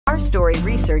4-story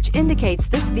research indicates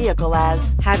this vehicle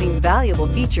as having valuable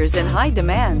features in high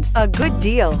demand. A good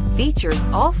deal. Features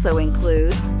also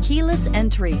include keyless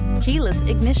entry, keyless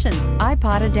ignition,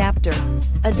 iPod adapter,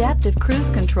 adaptive cruise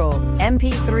control,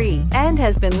 MP3, and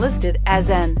has been listed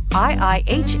as an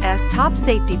IIHS top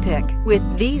safety pick with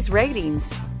these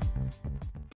ratings.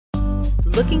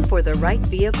 Looking for the right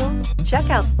vehicle?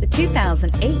 Check out the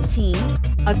 2018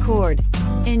 Accord.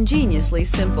 Ingeniously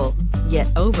simple, yet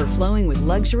overflowing with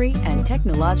luxury and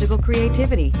technological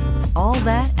creativity. All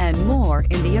that and more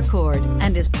in the Accord,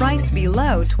 and is priced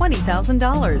below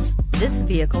 $20,000. This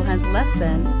vehicle has less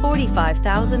than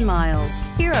 45,000 miles.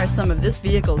 Here are some of this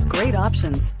vehicle's great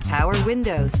options: power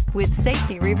windows with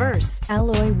safety reverse,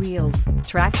 alloy wheels,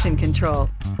 traction control,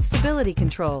 stability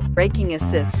control, braking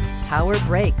assist, power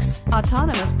brakes,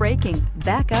 autonomous braking,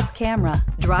 backup camera,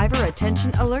 driver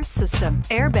attention alert system,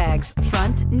 airbags,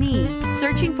 front knee.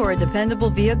 Searching for a dependable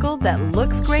vehicle that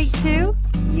looks great too?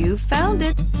 You found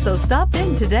it, so stop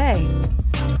in today.